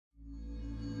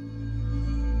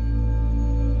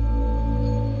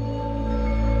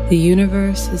The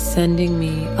universe is sending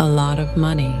me a lot of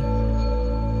money.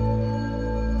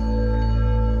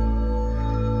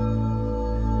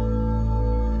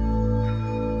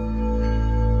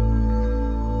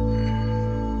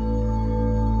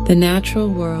 The natural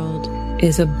world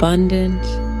is abundant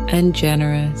and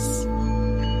generous.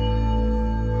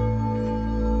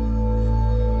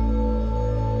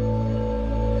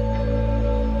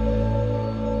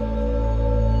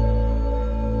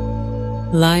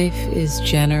 Life is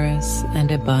generous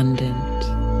and abundant.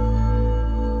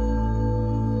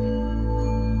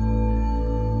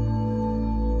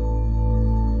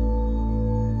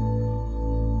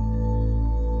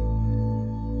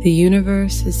 The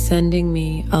universe is sending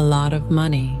me a lot of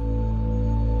money.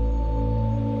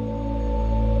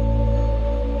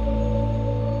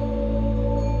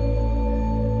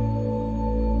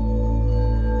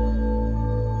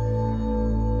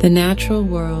 The natural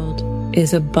world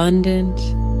is abundant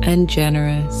and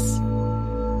generous.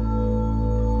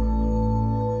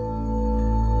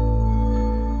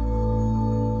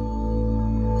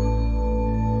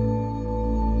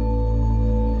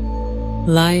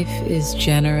 Life is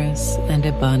generous and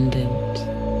abundant.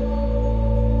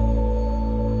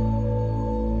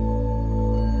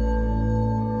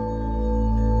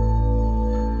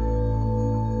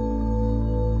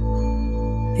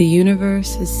 The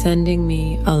universe is sending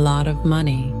me a lot of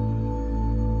money.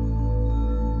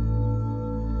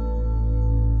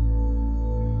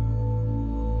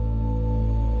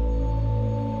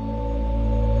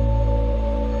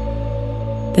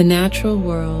 The natural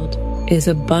world is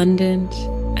abundant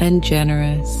and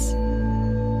generous.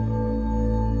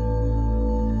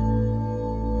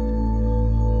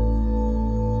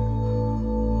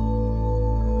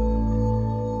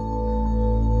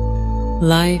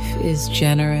 Life is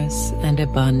generous and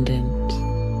abundant.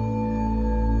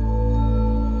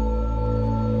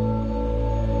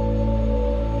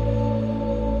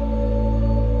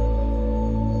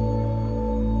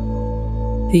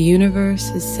 The universe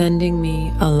is sending me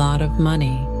a lot of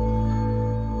money.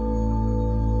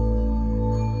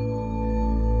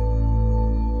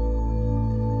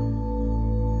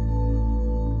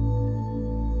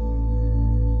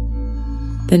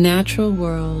 The natural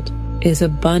world is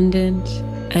abundant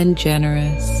and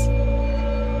generous.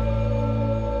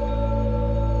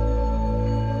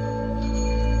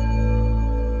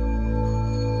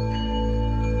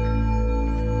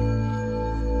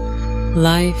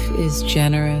 Life is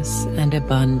generous and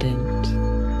abundant.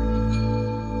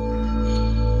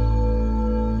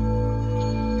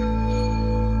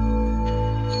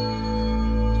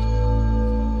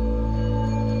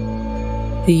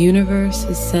 The universe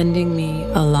is sending me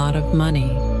a lot of money.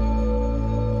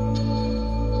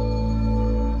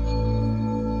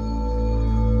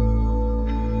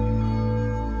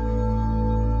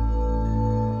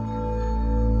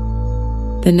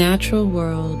 The natural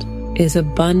world is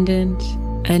abundant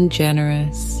and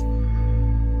generous.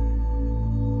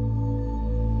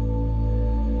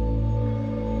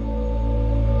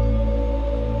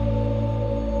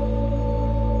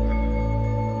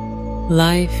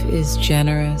 Life is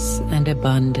generous and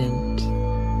abundant.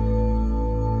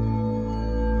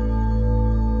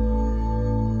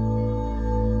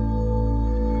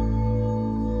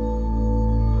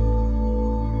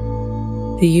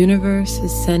 The universe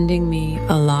is sending me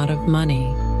a lot of money.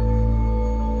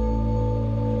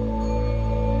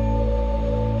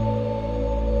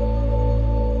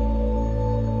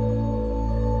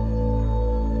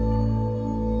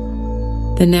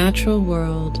 The natural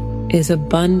world is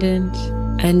abundant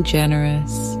and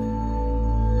generous.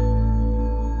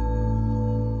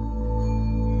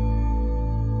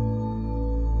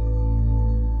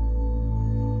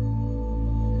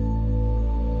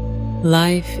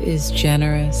 Life is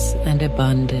generous and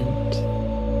abundant.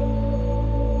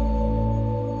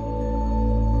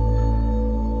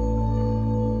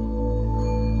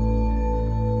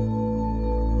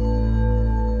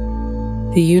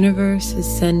 The universe is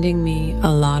sending me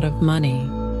a lot of money.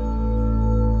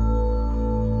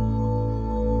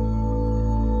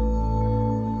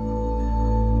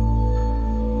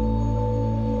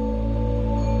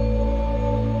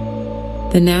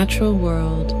 The natural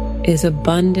world is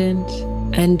abundant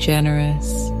and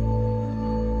generous.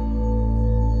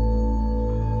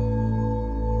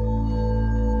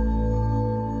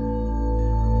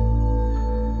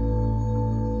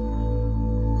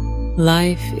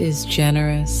 Life is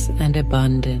generous and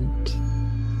abundant.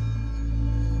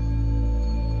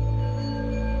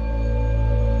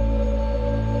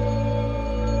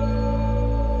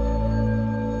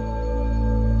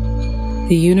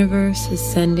 The universe is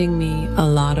sending me a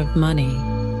lot of money.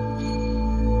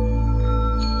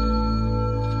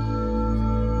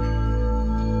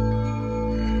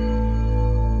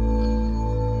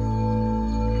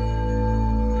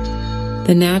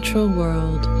 The natural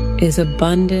world is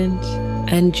abundant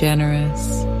and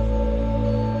generous.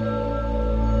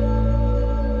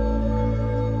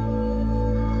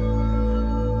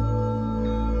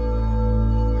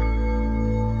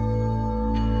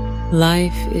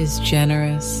 Life is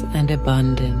generous and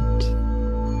abundant.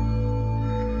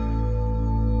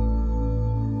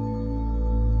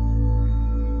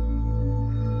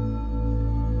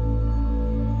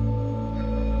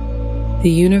 The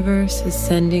universe is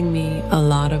sending me a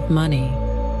lot of money.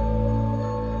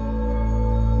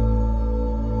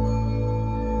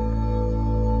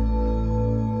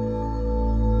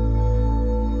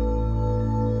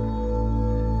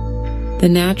 The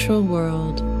natural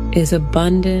world is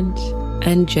abundant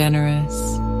and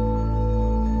generous.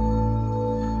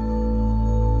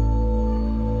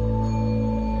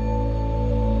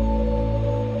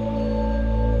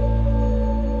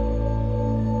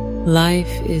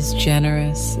 Life is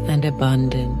generous and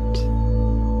abundant.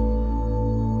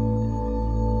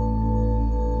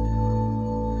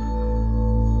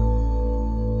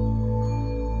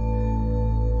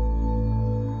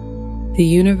 The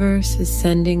universe is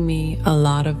sending me a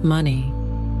lot of money.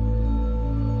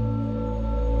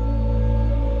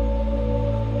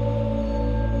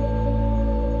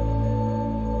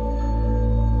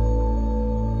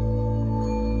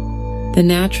 The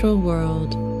natural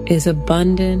world is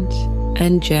abundant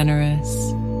and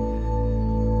generous.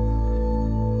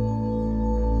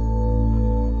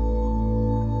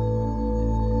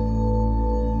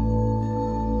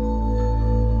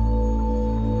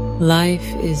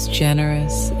 Life is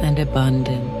generous and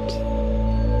abundant.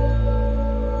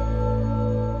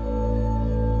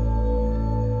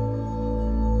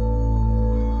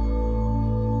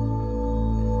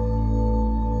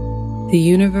 The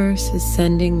universe is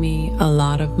sending me a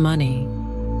lot of money.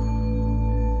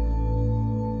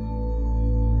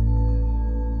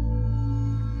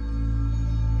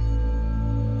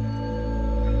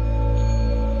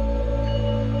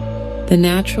 The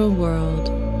natural world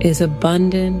is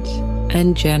abundant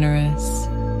and generous.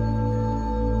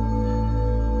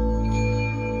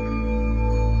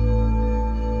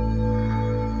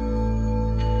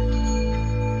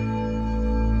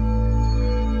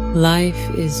 Life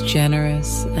is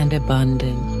generous and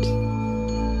abundant.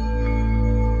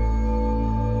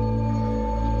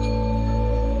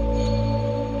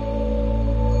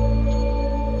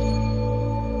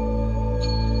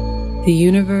 The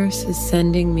universe is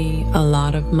sending me a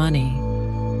lot of money.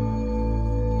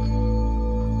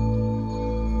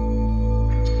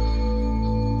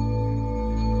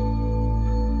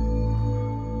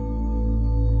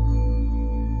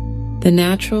 The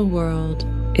natural world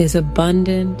is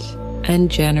abundant and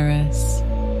generous.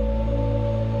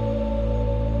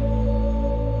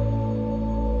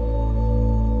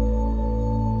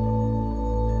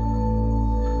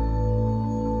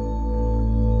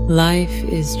 Life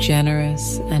is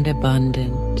generous and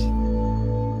abundant.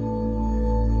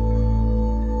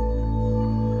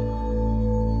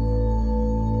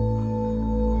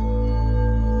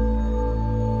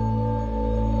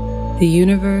 The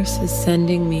universe is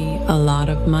sending me a lot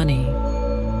of money.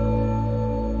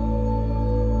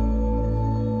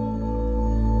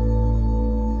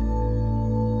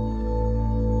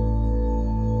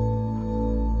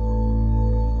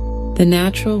 The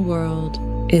natural world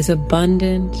is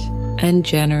abundant and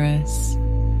generous.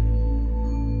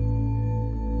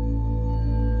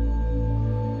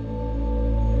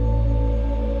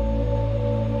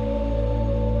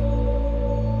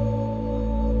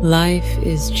 Life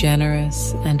is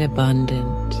generous and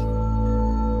abundant.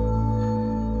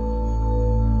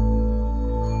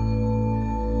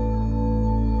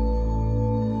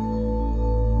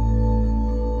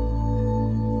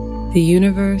 The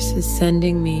universe is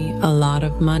sending me a lot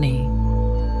of money.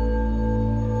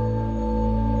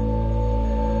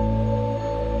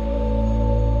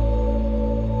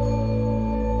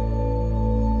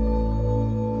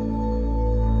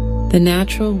 The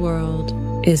natural world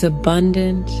is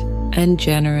abundant and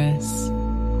generous.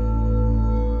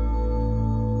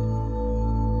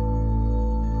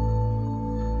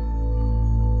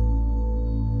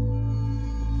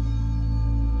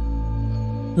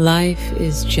 Life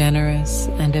is generous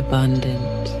and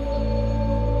abundant.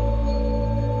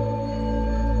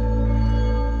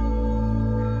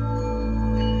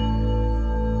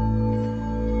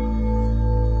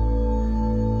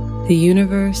 The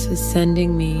universe is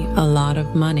sending me a lot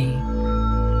of money.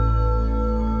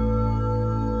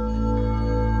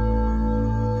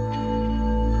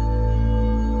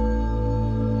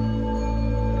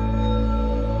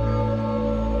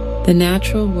 The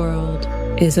natural world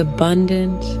is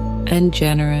abundant and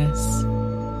generous.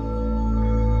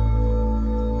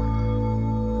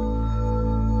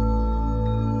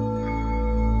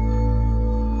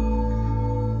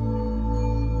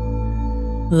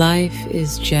 Life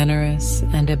is generous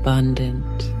and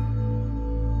abundant.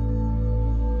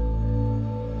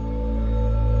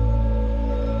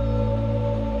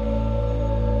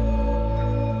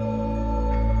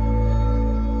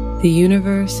 The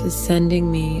universe is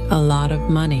sending me a lot of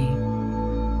money.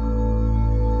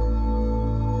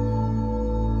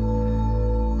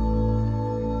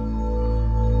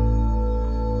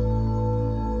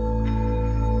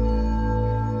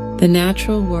 The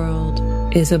natural world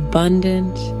is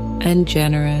abundant and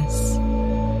generous.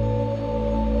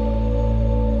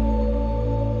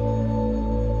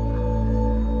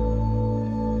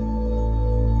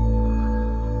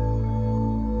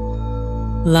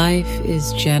 Life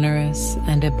is generous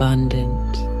and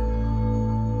abundant.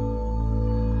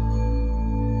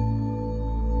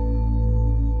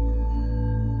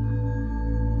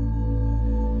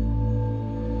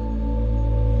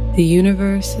 The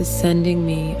universe is sending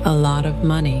me a lot of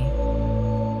money.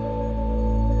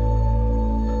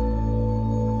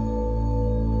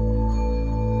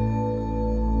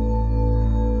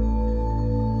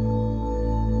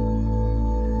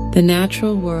 The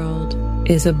natural world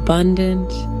is abundant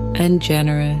and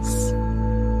generous.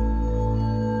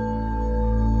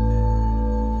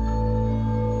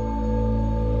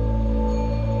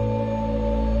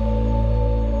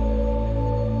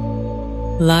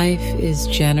 Life is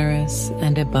generous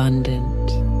and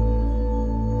abundant.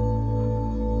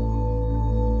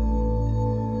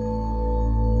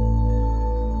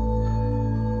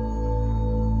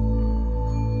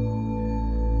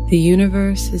 The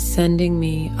universe is sending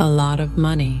me a lot of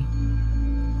money.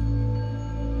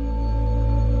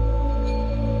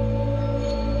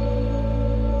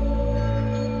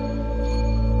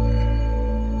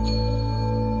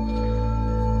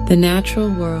 The natural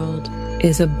world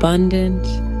is abundant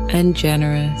and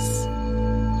generous.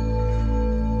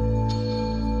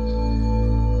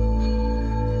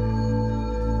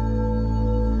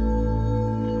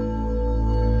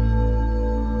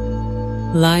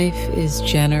 Life is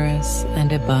generous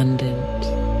and abundant.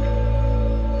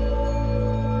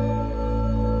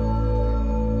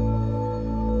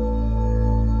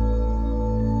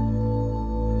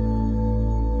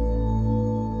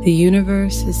 The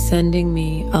universe is sending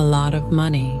me a lot of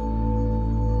money.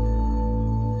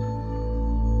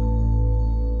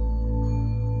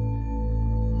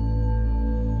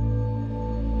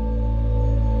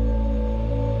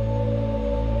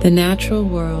 The natural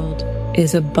world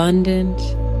is abundant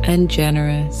and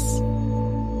generous.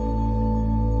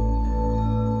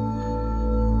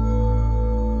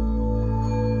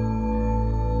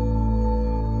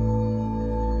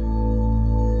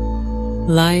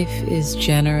 Life is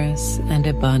generous and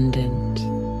abundant.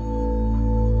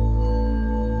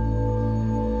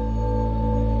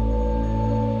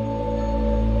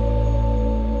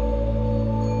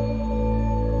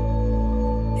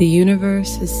 The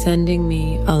universe is sending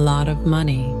me a lot of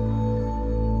money.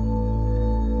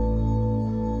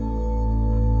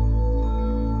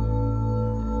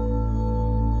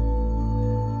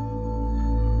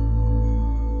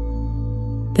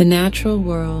 The natural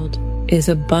world is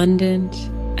abundant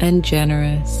and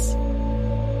generous.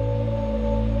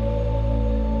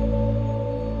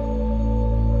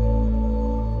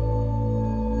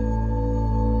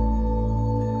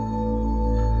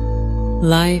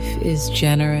 Life is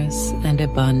generous and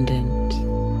abundant.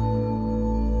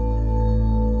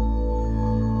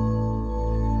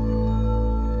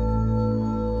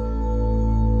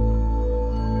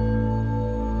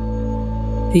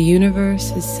 The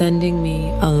universe is sending me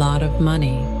a lot of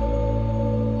money.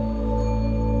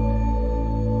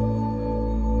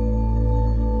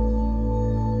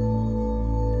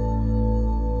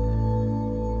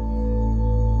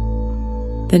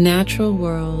 The natural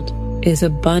world is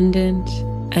abundant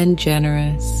and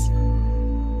generous.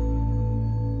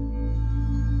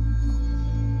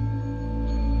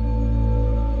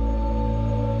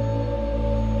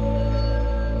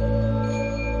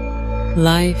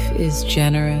 Life is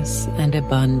generous and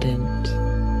abundant.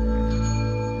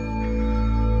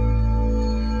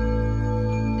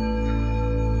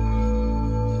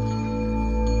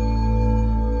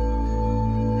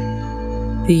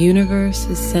 The universe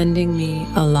is sending me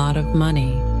a lot of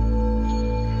money.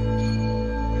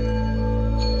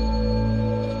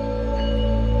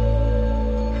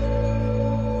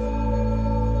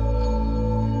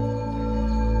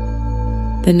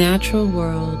 The natural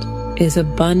world is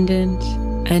abundant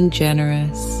and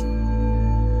generous.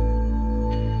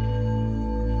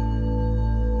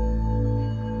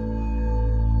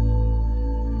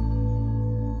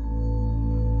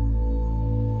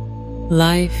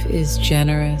 Life is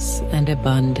generous and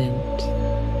abundant.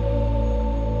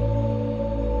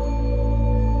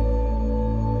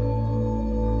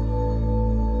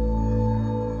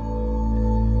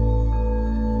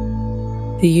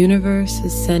 The universe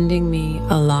is sending me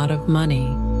a lot of money.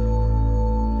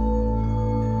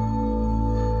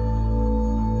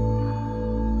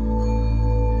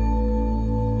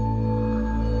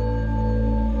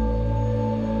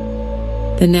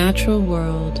 The natural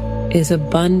world is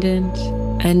abundant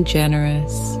and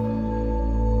generous.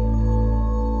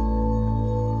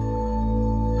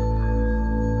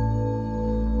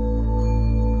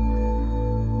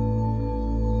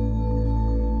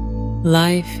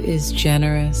 Life is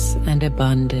generous and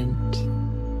abundant.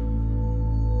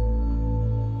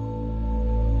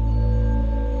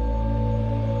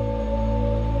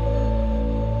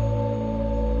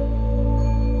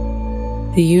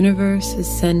 The universe is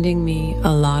sending me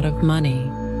a lot of money.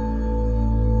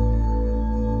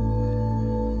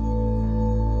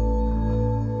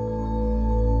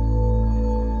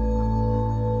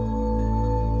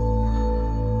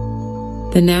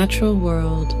 The natural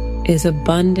world is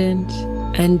abundant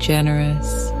and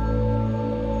generous.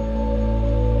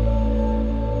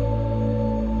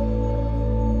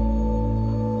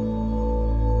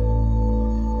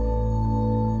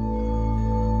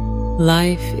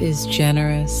 Life is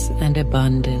generous and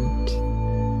abundant.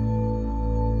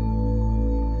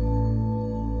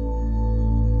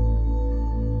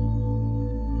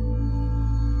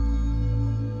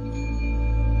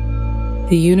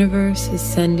 The universe is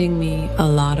sending me a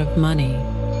lot of money.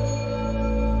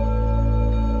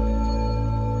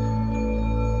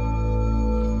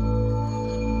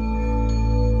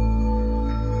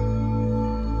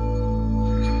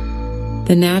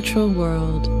 The natural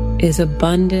world is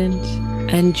abundant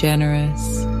and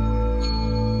generous.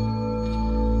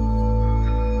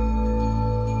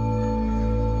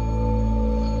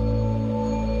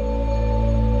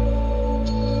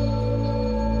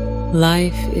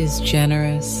 Life is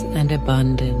generous and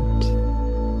abundant.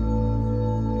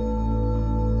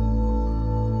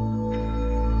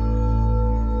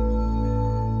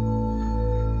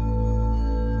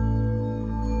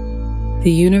 The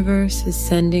universe is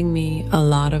sending me a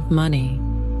lot of money.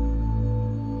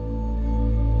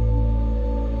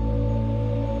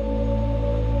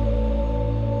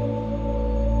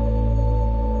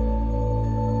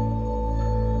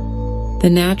 The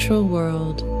natural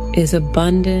world is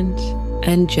abundant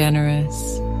and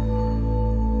generous.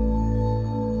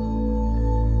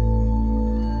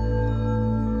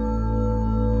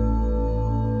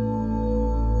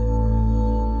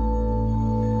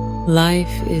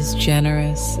 Life is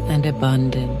generous and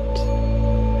abundant.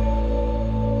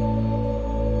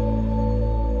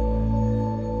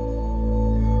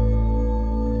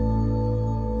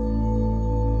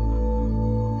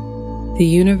 The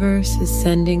universe is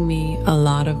sending me a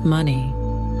lot of money.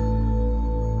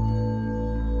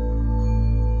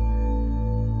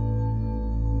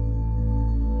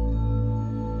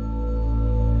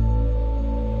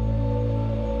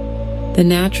 The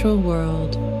natural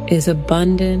world is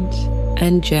abundant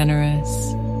and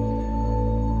generous.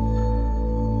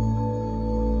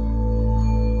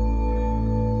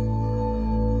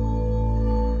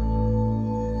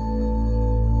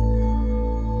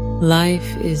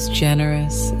 Life is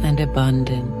generous and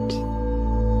abundant.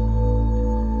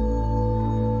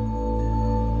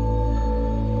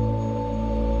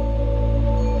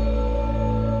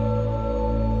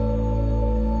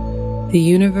 The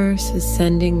universe is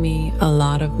sending me a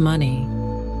lot of money.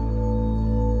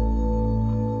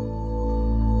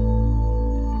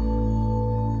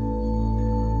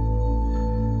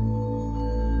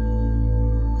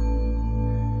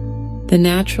 The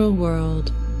natural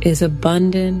world is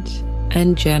abundant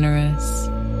and generous.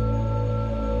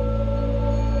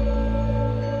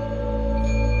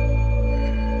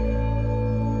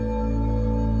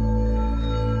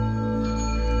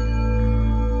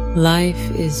 Life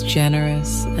is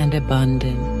generous and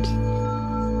abundant.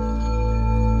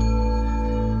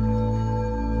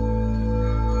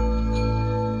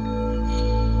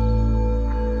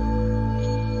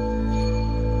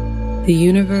 The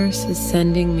universe is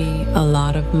sending me a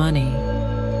lot of money.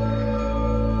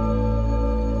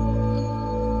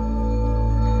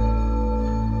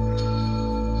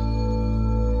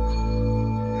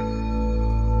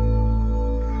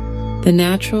 The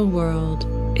natural world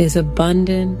is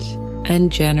abundant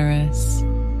and generous.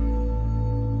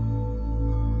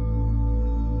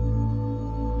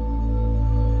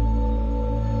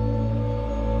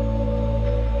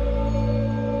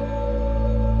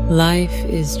 Life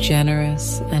is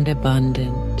generous and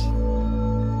abundant.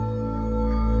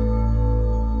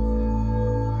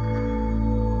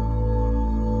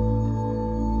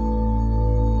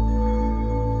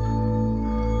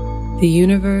 The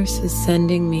universe is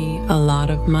sending me a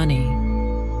lot of money.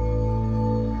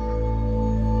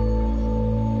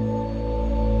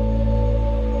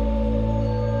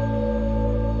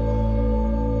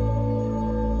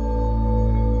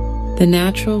 The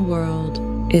natural world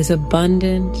is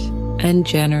abundant and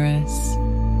generous.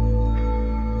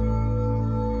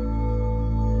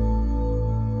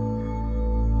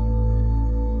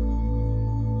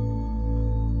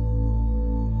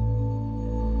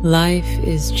 Life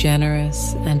is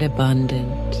generous and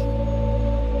abundant.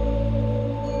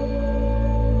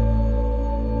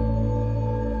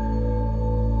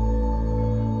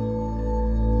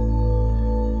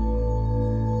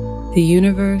 The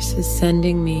universe is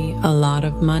sending me a lot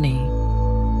of money.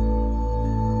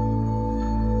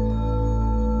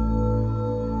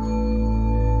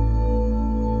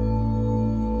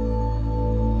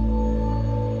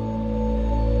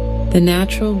 The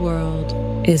natural world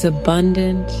is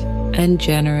abundant and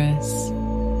generous.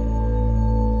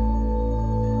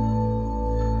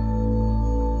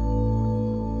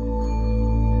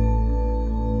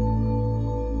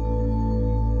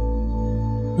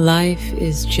 Life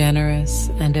is generous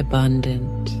and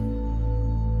abundant.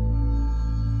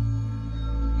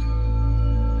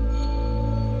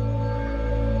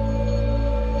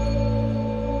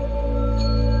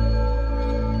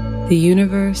 The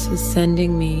universe is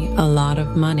sending me a lot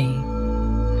of money.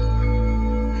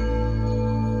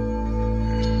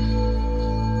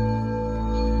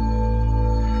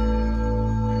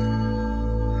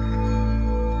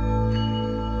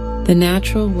 The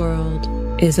natural world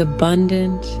is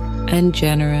abundant and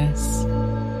generous.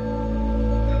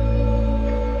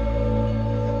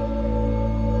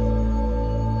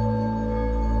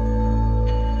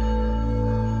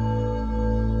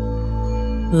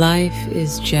 Life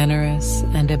is generous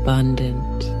and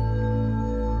abundant.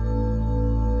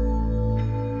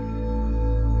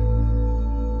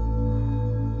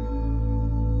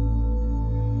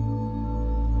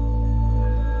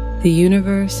 The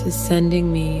universe is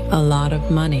sending me a lot of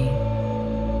money.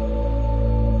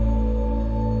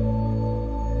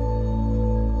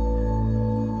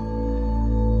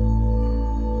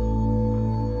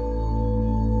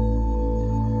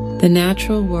 The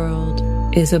natural world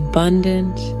is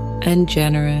abundant and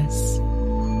generous.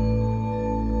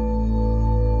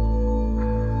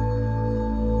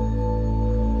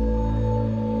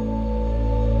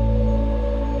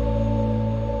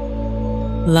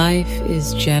 Life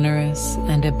is generous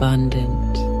and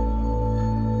abundant.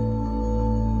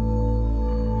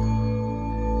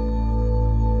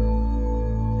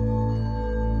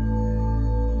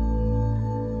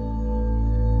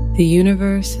 The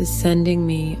universe is sending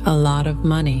me a lot of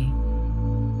money.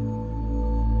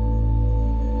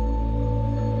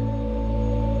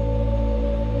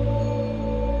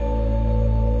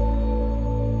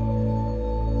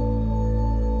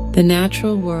 The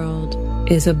natural world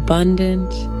is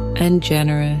abundant and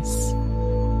generous.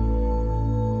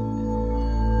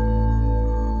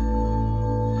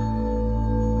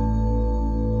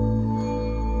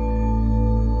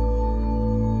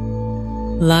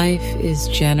 Life is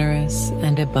generous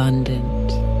and abundant.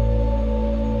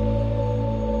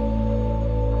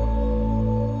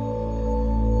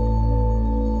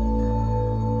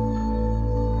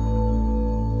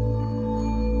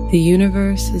 The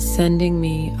universe is sending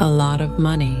me a lot of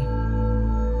money.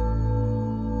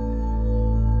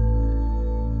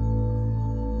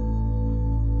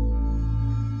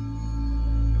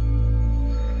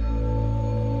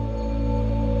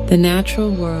 The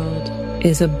natural world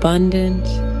is abundant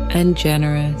and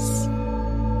generous.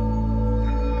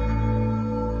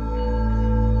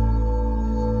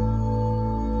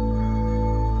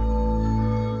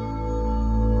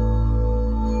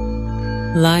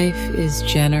 Life is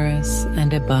generous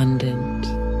and abundant.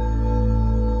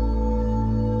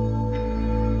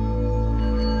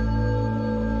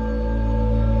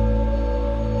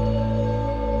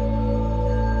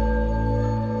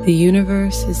 The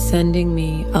universe is sending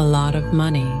me a lot of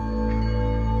money.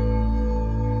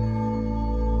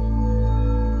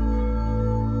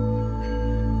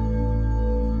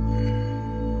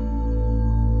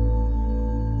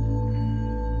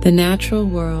 The natural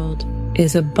world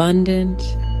is abundant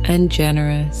and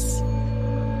generous.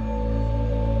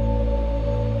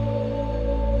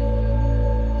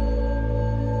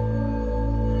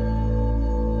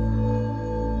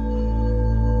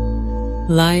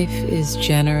 Life is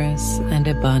generous and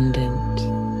abundant.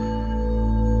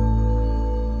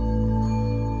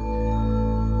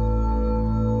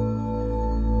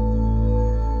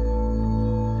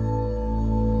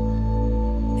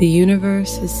 The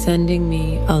universe is sending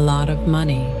me a lot of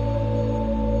money.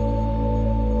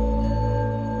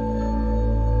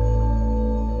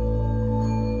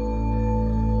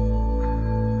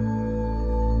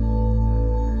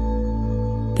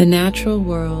 The natural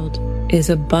world is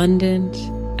abundant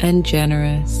and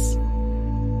generous.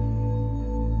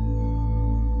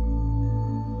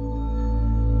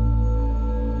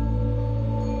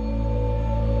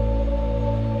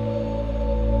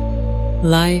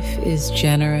 Life is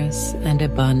generous and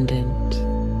abundant.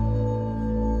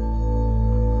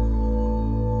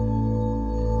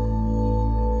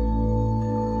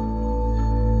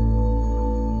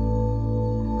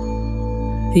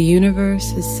 The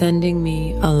universe is sending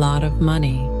me a lot of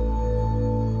money.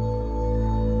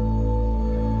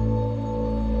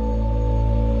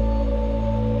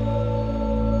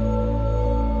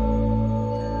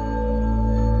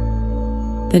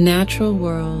 The natural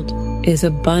world is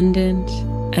abundant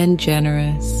and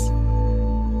generous.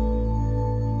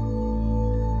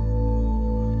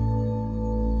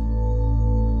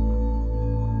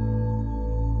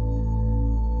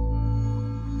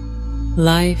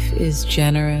 Life is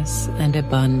generous and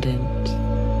abundant.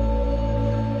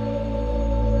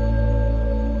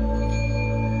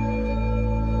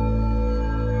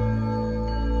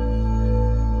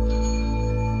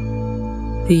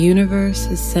 The universe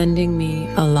is sending me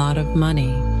a lot of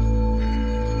money.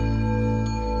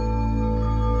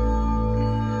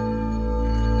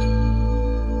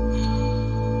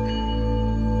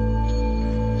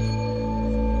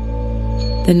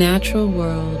 The natural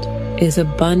world is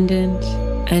abundant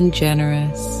and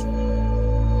generous.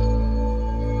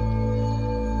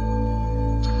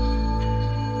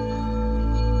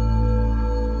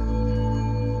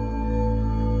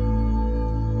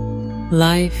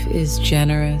 Life is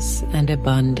generous and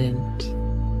abundant.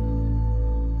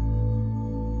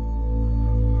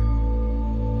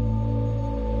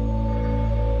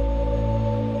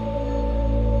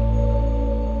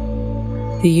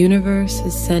 The universe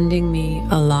is sending me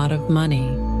a lot of money.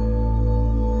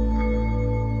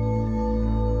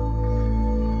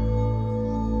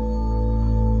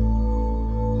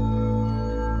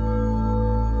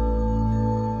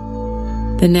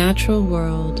 The natural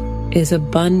world is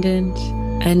abundant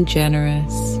and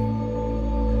generous.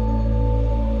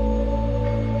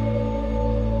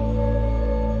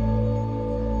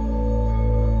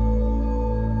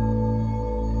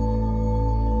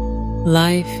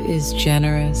 Life is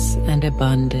generous and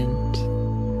abundant.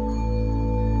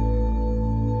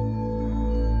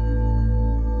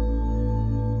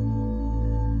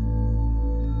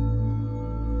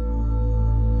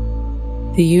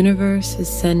 The universe is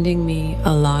sending me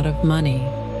a lot of money.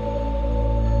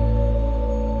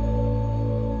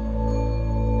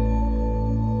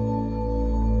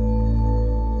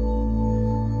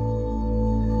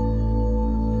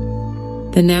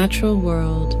 The natural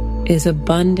world is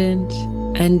abundant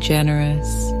and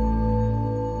generous.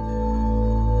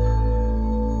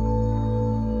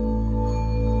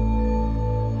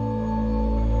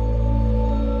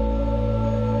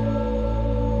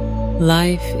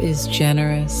 Life is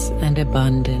generous and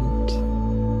abundant.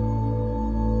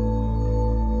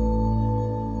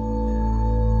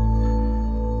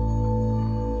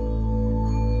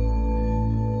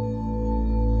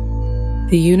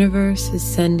 The universe is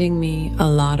sending me a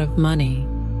lot of money.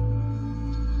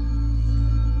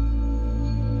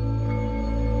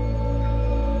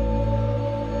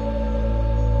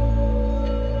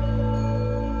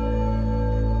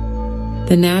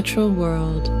 The natural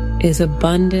world is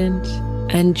abundant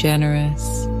and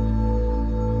generous.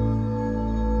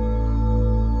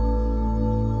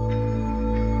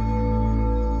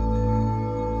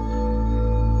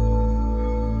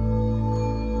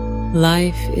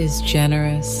 Life is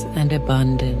generous and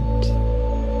abundant.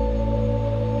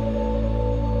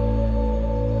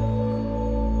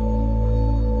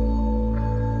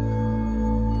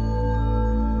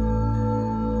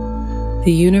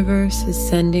 The universe is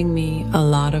sending me a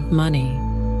lot of money.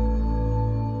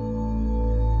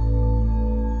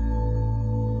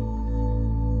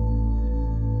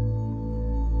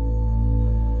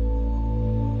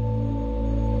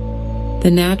 The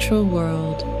natural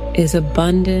world is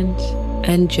abundant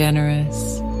and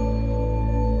generous.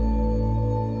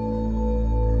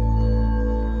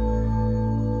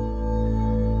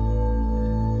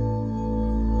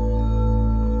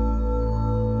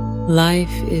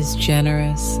 Life is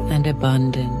generous and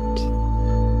abundant.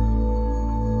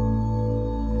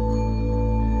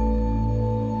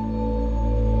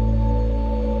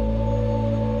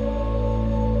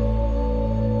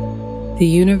 The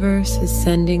universe is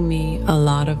sending me a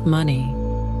lot of money.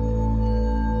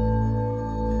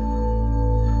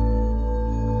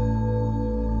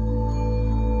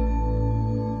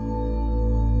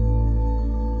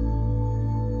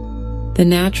 The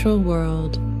natural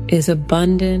world is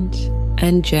abundant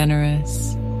and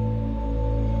generous.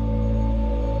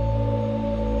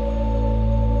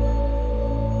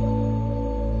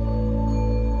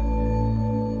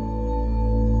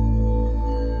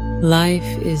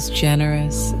 Life is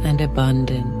generous and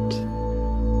abundant.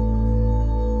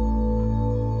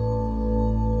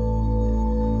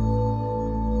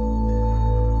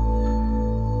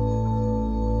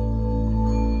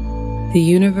 The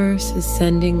universe is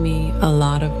sending me a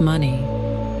lot of money.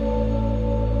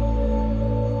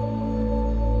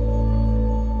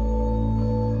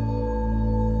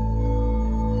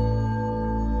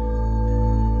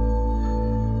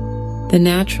 The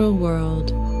natural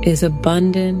world is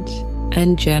abundant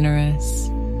and generous.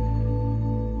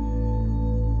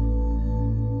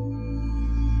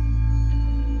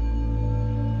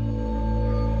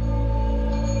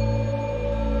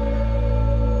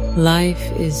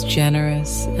 Life is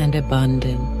generous and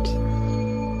abundant.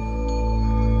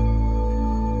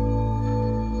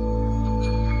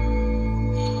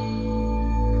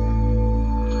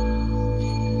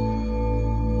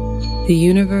 The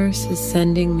universe is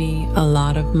sending me a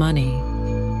lot of money.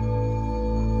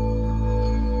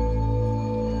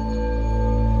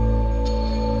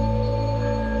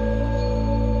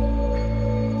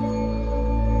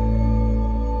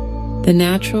 The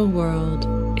natural world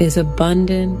is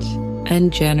abundant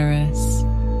and generous.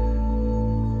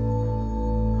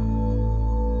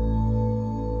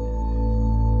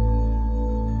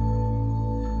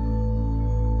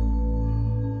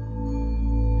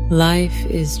 Life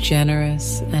is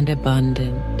generous and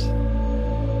abundant.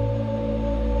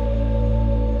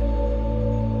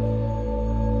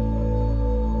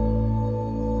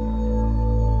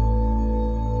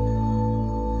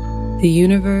 The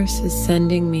universe is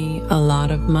sending me a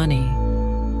lot of money.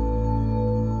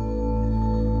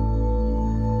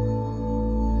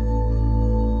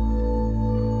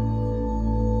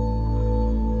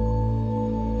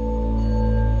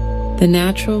 The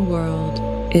natural world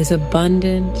is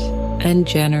abundant and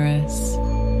generous.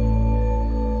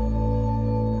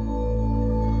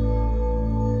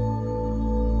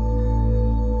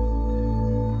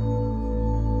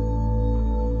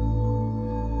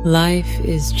 Life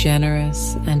is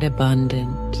generous and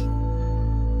abundant.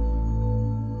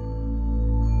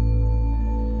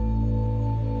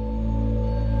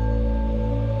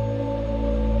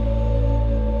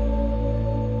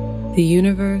 The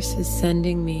universe is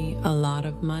sending me a lot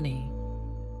of money.